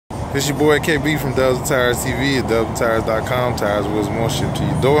This your boy KB from Dubs and Tires TV at dubsandtires.com. Tires, wheels, more shipped to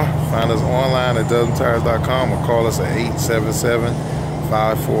your door. Find us online at dubsandtires.com or call us at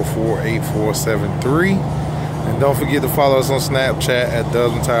 877-544-8473. And don't forget to follow us on Snapchat at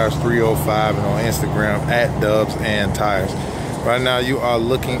dubsandtires305 and on Instagram at dubsandtires. Right now you are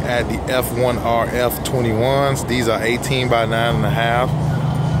looking at the F1R F21s. These are 18 by 9.5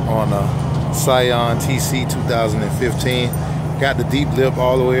 on a Scion TC 2015. Got the deep lip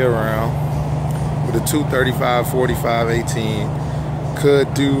all the way around with a 235/45/18.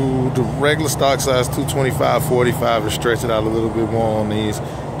 Could do the regular stock size 225/45 and stretch it out a little bit more on these,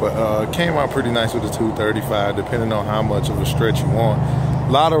 but came out pretty nice with the 235 depending on how much of a stretch you want.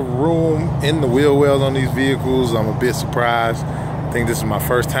 A lot of room in the wheel wells on these vehicles. I'm a bit surprised. I think this is my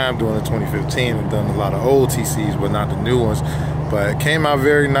first time doing the 2015. I've done a lot of old TCs but not the new ones, but it came out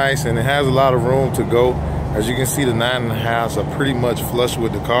very nice and it has a lot of room to go. As you can see, the 9.5s are pretty much flush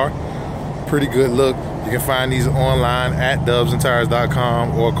with the car. Pretty good look. You can find these online at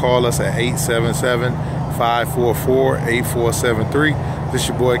dubsandtires.com or call us at 877-544-8473. This is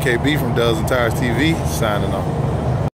your boy KB from Dubs and Tires TV, signing off.